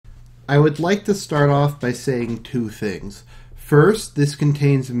I would like to start off by saying two things. First, this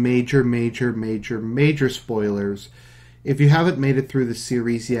contains major spoilers. If you haven't made it through the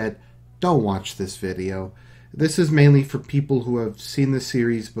series yet, don't watch this video. This is mainly for people who have seen the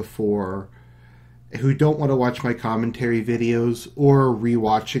series before, who don't want to watch my commentary videos, or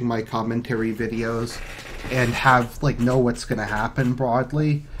rewatching my commentary videos and know what's going to happen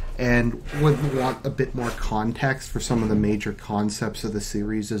broadly, and would want a bit more context for some of the major concepts of the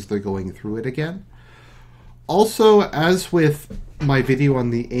series as they're going through it again. Also, as with my video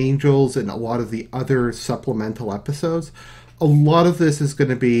on the Angels and a lot of the other supplemental episodes, a lot of this is going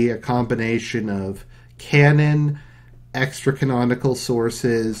to be a combination of canon, extra-canonical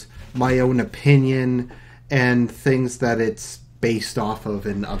sources, my own opinion, and things that it's based off of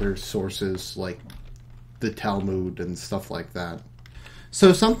in other sources like the Talmud and stuff like that.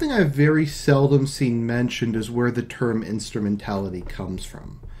 So something I've very seldom seen mentioned is where the term instrumentality comes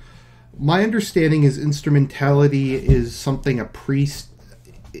from. My understanding is instrumentality is something a priest...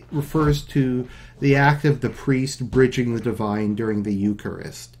 It refers to the act of the priest bridging the divine during the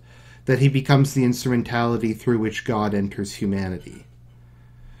Eucharist, that he becomes the instrumentality through which God enters humanity.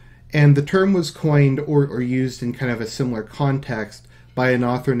 And the term was coined or used in kind of a similar context by an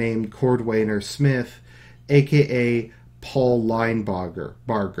author named Cordwainer Smith, aka Paul Linebarger.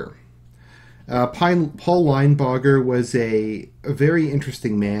 Paul Linebarger was a very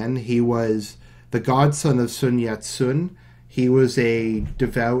interesting man. He was the godson of Sun Yat-sen. He was a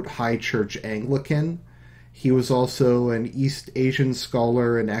devout high church Anglican. He was also an East Asian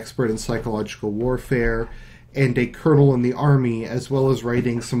scholar, an expert in psychological warfare, and a colonel in the army, as well as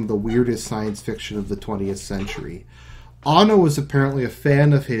writing some of the weirdest science fiction of the 20th century. Anno was apparently a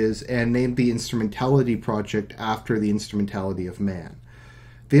fan of his and named the Instrumentality Project after the Instrumentality of Man.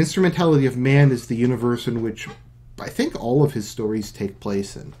 The Instrumentality of Man is the universe in which I think all of his stories take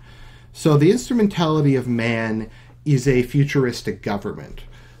place in. So the Instrumentality of Man is a futuristic government.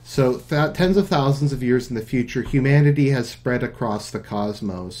 So tens of thousands of years in the future, humanity has spread across the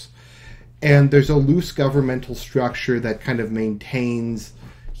cosmos, and there's a loose governmental structure that kind of maintains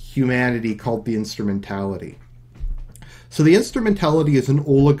humanity called the Instrumentality. So the Instrumentality is an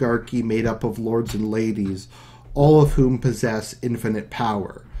oligarchy made up of lords and ladies, all of whom possess infinite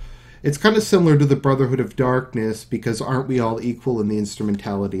power. It's kind of similar to the Brotherhood of Darkness, because aren't we all equal in the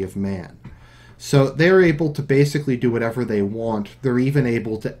Instrumentality of Man? So they're able to basically do whatever they want. They're even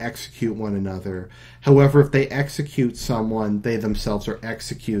able to execute one another. However, if they execute someone, they themselves are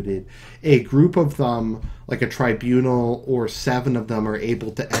executed. A group of them, like a tribunal or 7 of them, are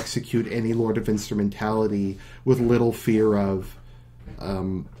able to execute any Lord of Instrumentality with little fear of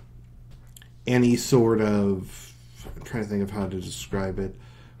any sort of... I'm trying to think of how to describe it.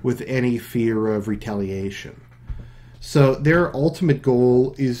 With any fear of retaliation. So their ultimate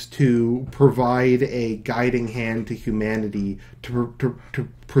goal is to provide a guiding hand to humanity to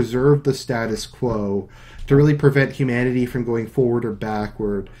preserve the status quo, to really prevent humanity from going forward or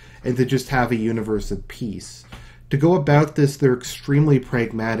backward, and to just have a universe of peace. To go about this, they're extremely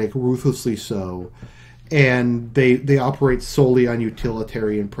pragmatic, ruthlessly so, and they operate solely on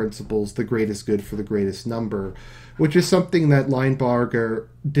utilitarian principles, the greatest good for the greatest number, which is something that Linebarger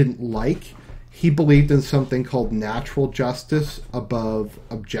didn't like. He believed in something called natural justice above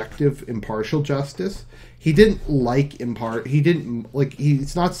objective, impartial justice. He didn't like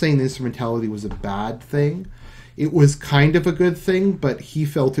he's not saying the instrumentality was a bad thing. It was kind of a good thing, but he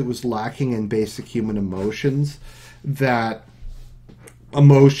felt it was lacking in basic human emotions, that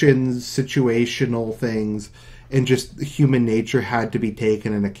emotions, situational things, and just human nature had to be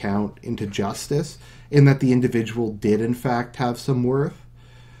taken into account into justice, and that the individual did in fact have some worth.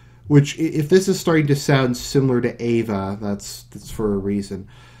 Which, if this is starting to sound similar to Ava, that's for a reason.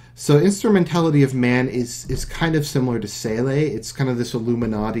 So Instrumentality of Man is kind of similar to SEELE. It's kind of this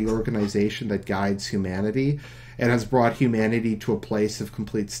Illuminati organization that guides humanity and has brought humanity to a place of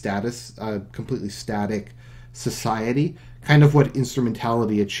completely static society. Kind of what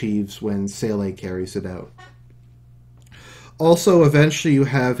Instrumentality achieves when SEELE carries it out. Also, eventually you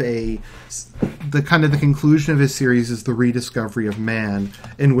have the conclusion of his series is the rediscovery of man,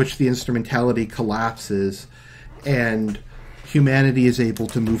 in which the instrumentality collapses and humanity is able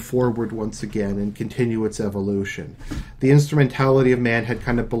to move forward once again and continue its evolution. The instrumentality of man had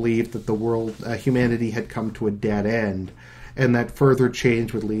kind of believed that humanity had come to a dead end, and that further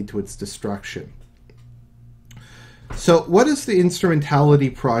change would lead to its destruction. So, what is the Instrumentality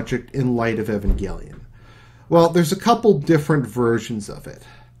Project in light of Evangelion? Well, there's a couple different versions of it.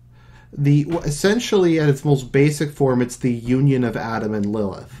 Essentially, at its most basic form, it's the union of Adam and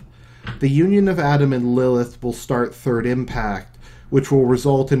Lilith. The union of Adam and Lilith will start Third Impact, which will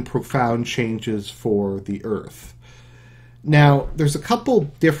result in profound changes for the Earth. Now, there's a couple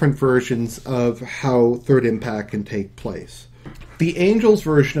different versions of how Third Impact can take place. The Angels'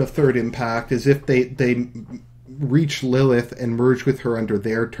 version of Third Impact is if they reach Lilith and merge with her under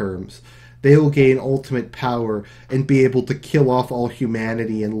their terms, they will gain ultimate power and be able to kill off all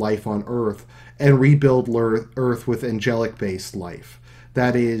humanity and life on Earth and rebuild Earth with angelic-based life.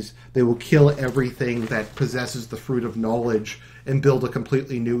 That is, they will kill everything that possesses the fruit of knowledge and build a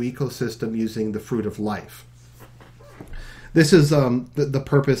completely new ecosystem using the fruit of life. This is the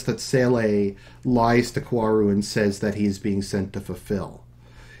purpose that SEELE lies to Kwaru and says that he is being sent to fulfill.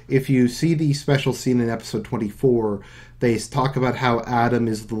 If you see the special scene in episode 24, they talk about how Adam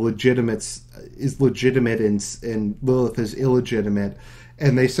is legitimate and Lilith is illegitimate,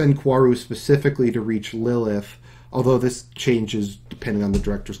 and they send Kwaru specifically to reach Lilith, although this changes depending on the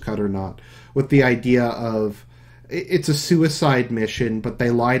director's cut or not, with the idea of it's a suicide mission, but they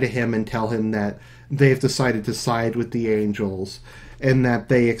lie to him and tell him that they've decided to side with the angels and that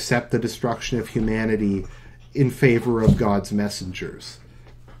they accept the destruction of humanity in favor of God's messengers.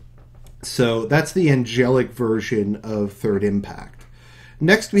 So that's the angelic version of Third Impact.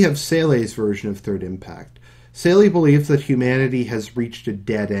 Next we have SEELE's version of Third Impact. SEELE believes that humanity has reached a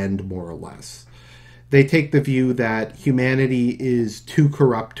dead end, more or less. They take the view that humanity is too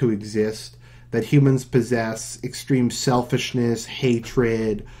corrupt to exist, that humans possess extreme selfishness,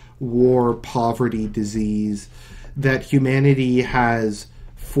 hatred, war, poverty, disease, that humanity has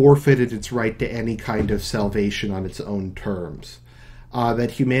forfeited its right to any kind of salvation on its own terms.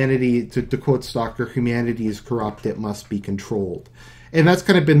 That humanity, to quote Stocker, humanity is corrupt, it must be controlled. And that's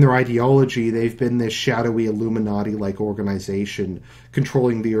kind of been their ideology. They've been this shadowy Illuminati-like organization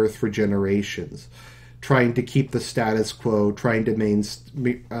controlling the Earth for generations, trying to keep the status quo, trying to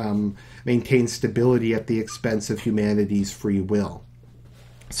maintain stability at the expense of humanity's free will.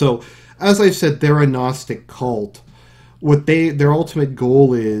 So, as I've said, they're a Gnostic cult. What their ultimate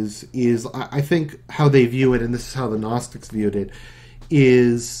goal is I think how they view it, and this is how the Gnostics viewed it,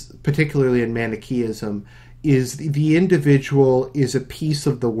 is, particularly in Manichaeism, is the individual is a piece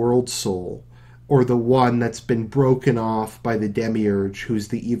of the world soul, or the one that's been broken off by the demiurge, who's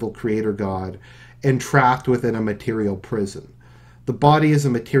the evil creator god, and trapped within a material prison. The body is a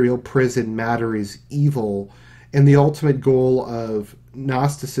material prison, matter is evil, and the ultimate goal of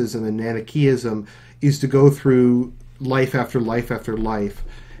Gnosticism and Manichaeism is to go through life after life after life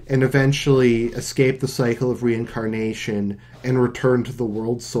and eventually escape the cycle of reincarnation and return to the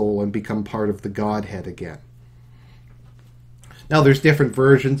world soul and become part of the Godhead again. Now, there's different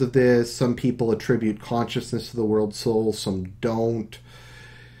versions of this. Some people attribute consciousness to the world soul, some don't.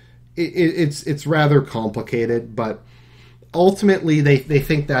 It's rather complicated, but ultimately they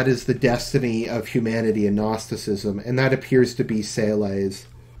think that is the destiny of humanity and Gnosticism, and that appears to be SEELE's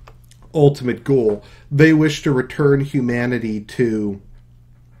ultimate goal. They wish to return humanity to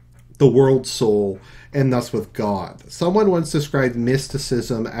the world soul, and thus with God. Someone once described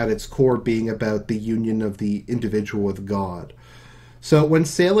mysticism at its core being about the union of the individual with God. So when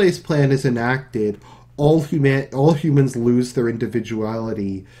SEELE's plan is enacted, all humans lose their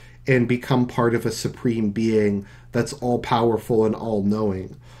individuality and become part of a supreme being that's all-powerful and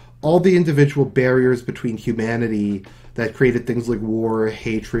all-knowing. All the individual barriers between humanity that created things like war,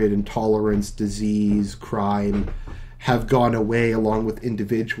 hatred, intolerance, disease, crime, have gone away along with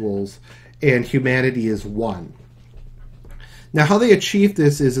individuals, and humanity is one. Now, how they achieve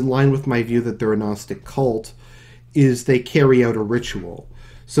this is in line with my view that they're a Gnostic cult, is they carry out a ritual.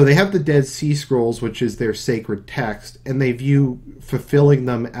 So they have the Dead Sea Scrolls, which is their sacred text, and they view fulfilling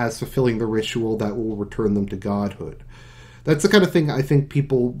them as fulfilling the ritual that will return them to godhood. That's the kind of thing I think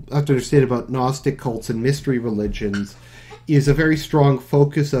people have to understand about Gnostic cults and mystery religions, is a very strong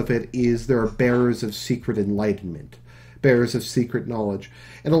focus of it is there are bearers of secret enlightenment, bearers of secret knowledge.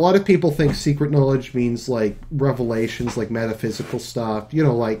 And a lot of people think secret knowledge means like revelations, like metaphysical stuff,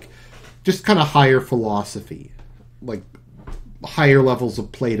 like just kind of higher philosophy, like higher levels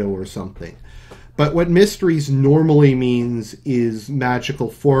of Plato or something. But what mysteries normally means is magical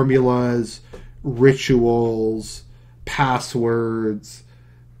formulas, rituals, passwords,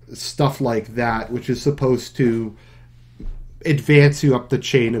 stuff like that, which is supposed to advance you up the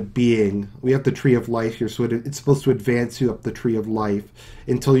chain of being. We have the tree of life here, so it's supposed to advance you up the tree of life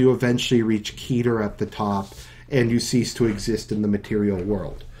until you eventually reach Keter at the top and you cease to exist in the material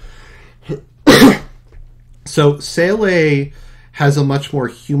world. So SEELE has a much more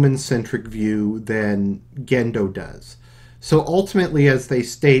human-centric view than Gendo does. So ultimately, as they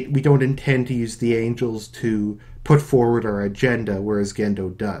state, we don't intend to use the angels to put forward our agenda, whereas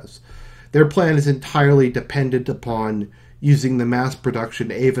Gendo does. Their plan is entirely dependent upon using the mass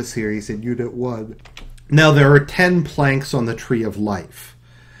production Ava series in Unit 1. Now, there are 10 planks on the Tree of Life,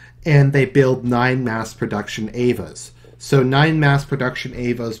 and they build 9 mass production Avas. So 9 mass production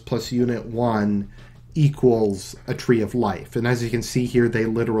Avas plus Unit 1 equals a Tree of Life. And as you can see here, they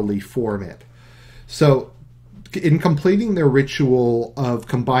literally form it. So in completing their ritual of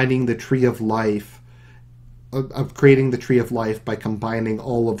combining the Tree of Life, of creating the Tree of Life by combining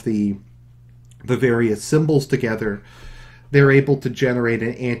all of the various symbols together, they're able to generate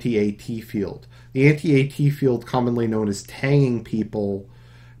an anti-AT field. The anti-AT field, commonly known as tanging people,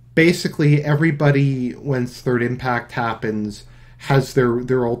 basically everybody, when third impact happens, has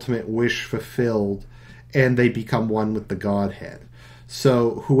their ultimate wish fulfilled, and they become one with the Godhead.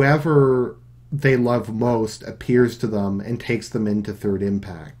 So whoever they love most appears to them and takes them into third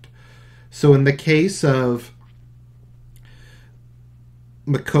impact. So in the case of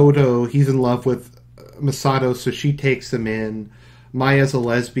Makoto, he's in love with Masato, so she takes him in. Maya's a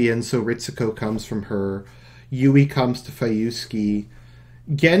lesbian, so Ritsuko comes from her. Yui comes to Fayusuke.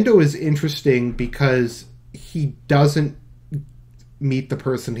 Gendo is interesting because he doesn't meet the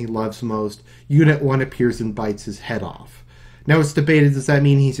person he loves most. Unit 1 appears and bites his head off. Now it's debated, does that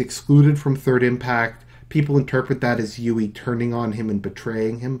mean he's excluded from third impact? People interpret that as Yui turning on him and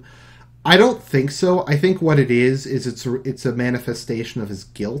betraying him. I don't think so. I think what it is it's a manifestation of his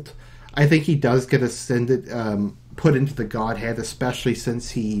guilt. I think he does get ascended, put into the Godhead, especially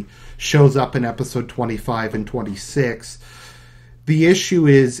since he shows up in episode 25 and 26. The issue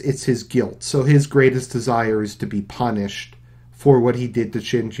is it's his guilt. So his greatest desire is to be punished for what he did to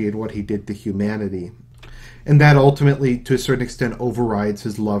Shinji and what he did to humanity. And that ultimately, to a certain extent, overrides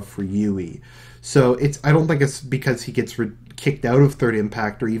his love for Yui. So I don't think it's because he gets kicked out of third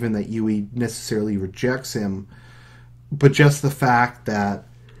impact or even that Yui necessarily rejects him, but just the fact that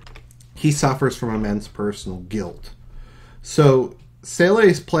he suffers from immense personal guilt. So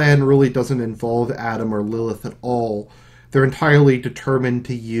SEELE's plan really doesn't involve Adam or Lilith at all. They're entirely determined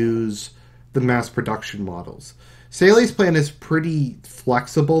to use the mass production models. SEELE's plan is pretty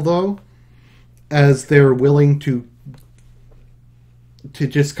flexible, though, as they're willing to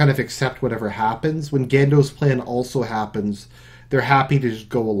just kind of accept whatever happens. When Gendo's plan also happens, they're happy to just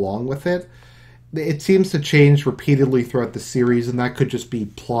go along with it. It seems to change repeatedly throughout the series, and that could just be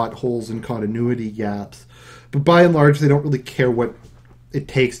plot holes and continuity gaps. But by and large, they don't really care what it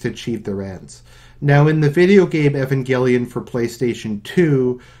takes to achieve their ends. Now, in the video game Evangelion for PlayStation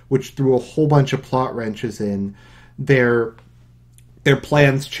 2, which threw a whole bunch of plot wrenches in, their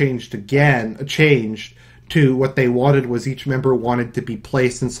plans changed to what they wanted was each member wanted to be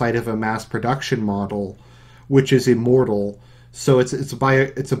placed inside of a mass production model, which is immortal. So it's a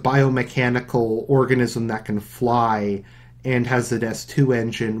biomechanical organism that can fly and has an S2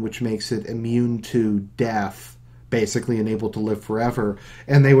 engine, which makes it immune to death, basically, and able to live forever.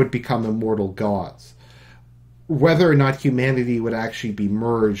 And they would become immortal gods. Whether or not humanity would actually be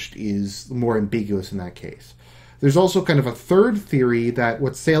merged is more ambiguous in that case. There's also kind of a third theory that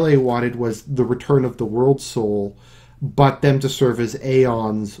what SEELE wanted was the return of the world soul, but them to serve as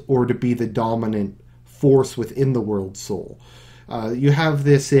aeons or to be the dominant force within the world soul. You have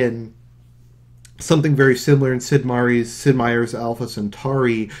this in something very similar in Sid Meier's Alpha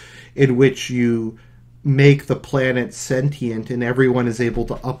Centauri, in which you make the planet sentient and everyone is able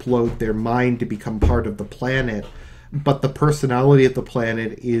to upload their mind to become part of the planet, but the personality of the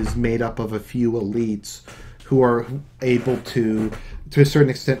planet is made up of a few elites who are able to a certain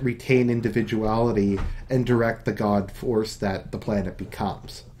extent, retain individuality and direct the god force that the planet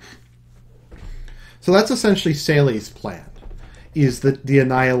becomes. So that's essentially SEELE's plan, is the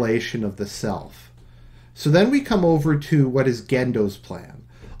annihilation of the self. So then we come over to what is Gendo's plan.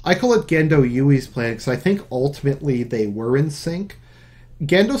 I call it Gendo Yui's plan because I think ultimately they were in sync.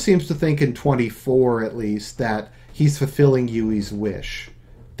 Gendo seems to think in 24, at least, that he's fulfilling Yui's wish,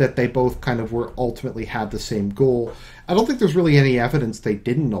 that they both kind of ultimately had the same goal. I don't think there's really any evidence they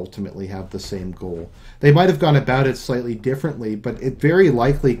didn't ultimately have the same goal. They might have gone about it slightly differently, but it very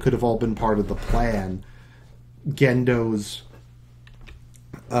likely could have all been part of the plan. Gendo's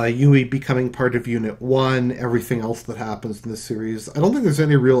Yui becoming part of Unit 1, everything else that happens in the series. I don't think there's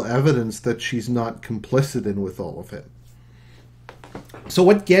any real evidence that she's not complicit in with all of it. So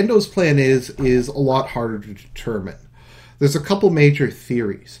what Gendo's plan is a lot harder to determine. There's a couple major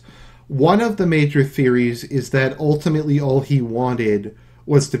theories. One of the major theories is that ultimately all he wanted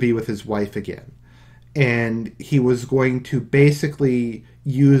was to be with his wife again. And he was going to basically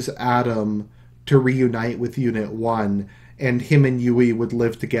use Adam to reunite with Unit 1, and him and Yui would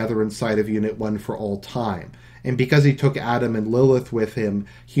live together inside of Unit 1 for all time. And because he took Adam and Lilith with him,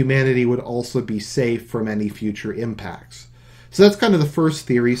 humanity would also be safe from any future impacts. So that's kind of the first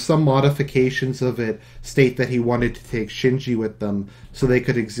theory. Some modifications of it state that he wanted to take Shinji with them so they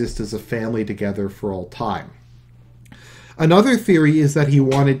could exist as a family together for all time. Another theory is that he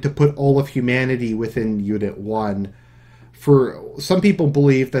wanted to put all of humanity within Unit 1. For some people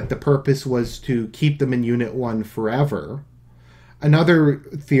believe that the purpose was to keep them in Unit 1 forever. Another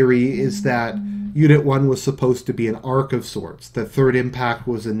theory is that Unit 1 was supposed to be an arc of sorts, that Third Impact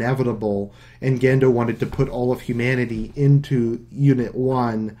was inevitable, and Gendo wanted to put all of humanity into Unit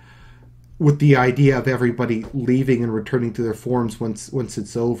 1 with the idea of everybody leaving and returning to their forms once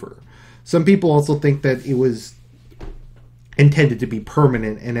it's over. Some people also think that it was intended to be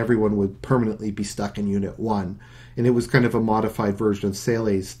permanent and everyone would permanently be stuck in Unit 1, and it was kind of a modified version of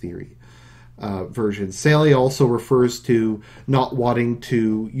SEELE's theory. Version. SEELE also refers to not wanting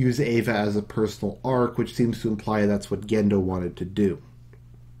to use Eva as a personal arc, which seems to imply that's what Gendo wanted to do.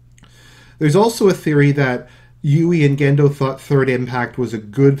 There's also a theory that Yui and Gendo thought Third Impact was a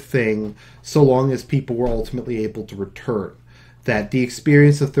good thing so long as people were ultimately able to return. That the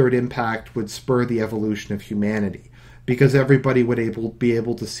experience of Third Impact would spur the evolution of humanity, because everybody would be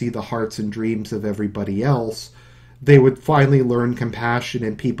able to see the hearts and dreams of everybody else. They would finally learn compassion,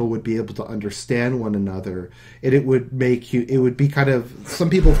 and people would be able to understand one another. And it would be kind of, some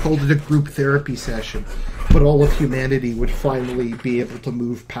people have called it a group therapy session, but all of humanity would finally be able to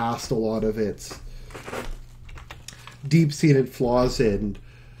move past a lot of its deep-seated flaws and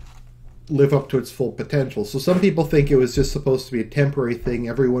live up to its full potential. So some people think it was just supposed to be a temporary thing.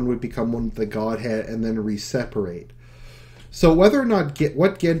 Everyone would become one with the Godhead and then re-separate. So whether or not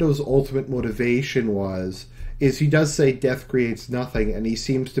what Gendo's ultimate motivation was, is he does say death creates nothing, and he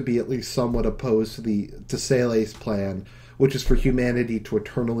seems to be at least somewhat opposed to SEELE's plan, which is for humanity to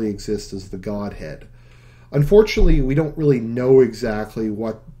eternally exist as the Godhead. Unfortunately, we don't really know exactly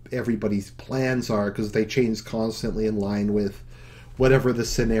what everybody's plans are, because they change constantly in line with whatever the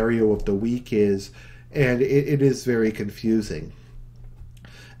scenario of the week is, and it is very confusing.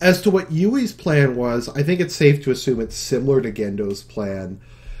 As to what Yui's plan was, I think it's safe to assume it's similar to Gendo's plan.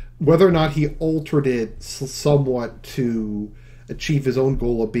 Whether or not he altered it somewhat to achieve his own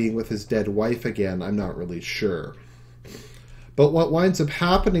goal of being with his dead wife again, I'm not really sure. But what winds up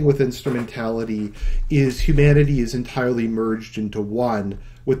happening with Instrumentality is humanity is entirely merged into one,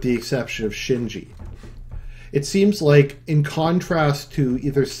 with the exception of Shinji. It seems like, in contrast to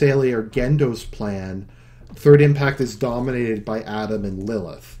either SEELE or Gendo's plan, Third Impact is dominated by Adam and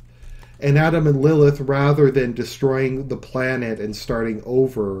Lilith. And Adam and Lilith, rather than destroying the planet and starting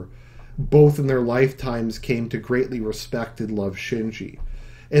over, both in their lifetimes came to greatly respect and love Shinji.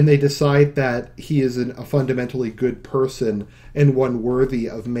 And they decide that he is a fundamentally good person and one worthy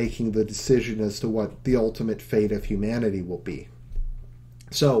of making the decision as to what the ultimate fate of humanity will be.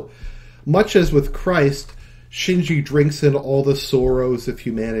 So, much as with Christ, Shinji drinks in all the sorrows of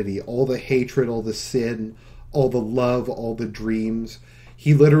humanity, all the hatred, all the sin, all the love, all the dreams.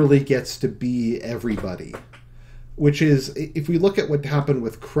 He literally gets to be everybody. Which is, if we look at what happened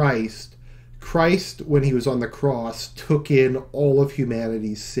with Christ, when he was on the cross, took in all of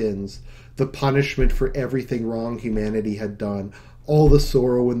humanity's sins, the punishment for everything wrong humanity had done, all the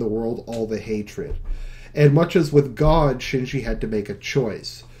sorrow in the world, all the hatred. And much as with God, Shinji had to make a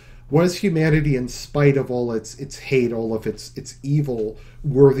choice. Was humanity, in spite of all its hate, all of its evil,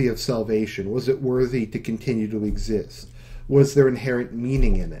 worthy of salvation? Was it worthy to continue to exist? Was there inherent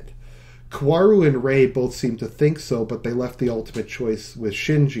meaning in it? Kaworu and Rei both seem to think so, but they left the ultimate choice with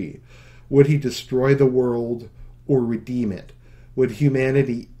Shinji. Would he destroy the world or redeem it? Would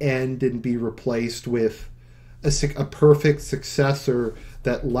humanity end and be replaced with a perfect successor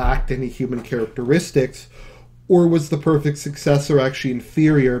that lacked any human characteristics? Or was the perfect successor actually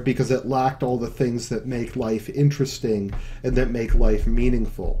inferior because it lacked all the things that make life interesting and that make life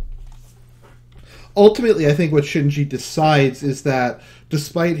meaningful? Ultimately, I think what Shinji decides is that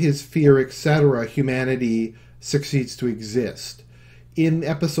despite his fear, etc., humanity succeeds to exist. In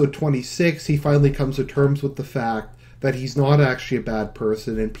episode 26, he finally comes to terms with the fact that he's not actually a bad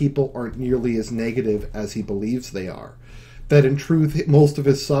person and people aren't nearly as negative as he believes they are. That in truth, most of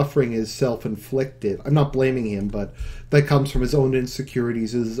his suffering is self-inflicted. I'm not blaming him, but that comes from his own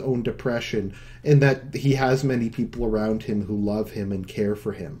insecurities, his own depression, and that he has many people around him who love him and care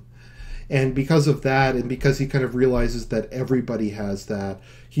for him. And because of that, and because he kind of realizes that everybody has that,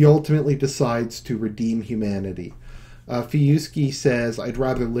 he ultimately decides to redeem humanity. Fuyusuki says, "I'd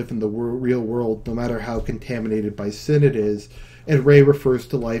rather live in the real world, no matter how contaminated by sin it is," and Rei refers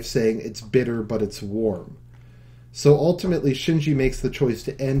to life saying, "It's bitter, but it's warm." So ultimately, Shinji makes the choice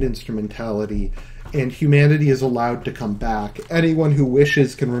to end Instrumentality, and humanity is allowed to come back. Anyone who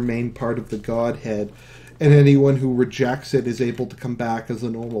wishes can remain part of the Godhead, and anyone who rejects it is able to come back as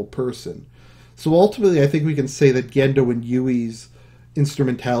a normal person. So ultimately, I think we can say that Gendo and Yui's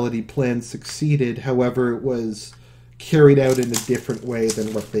instrumentality plan succeeded. However, it was carried out in a different way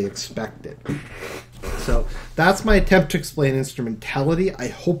than what they expected. So that's my attempt to explain instrumentality. I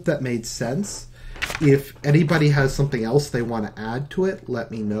hope that made sense. If anybody has something else they want to add to it,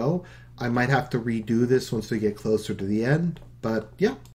 let me know. I might have to redo this once we get closer to the end. But yeah,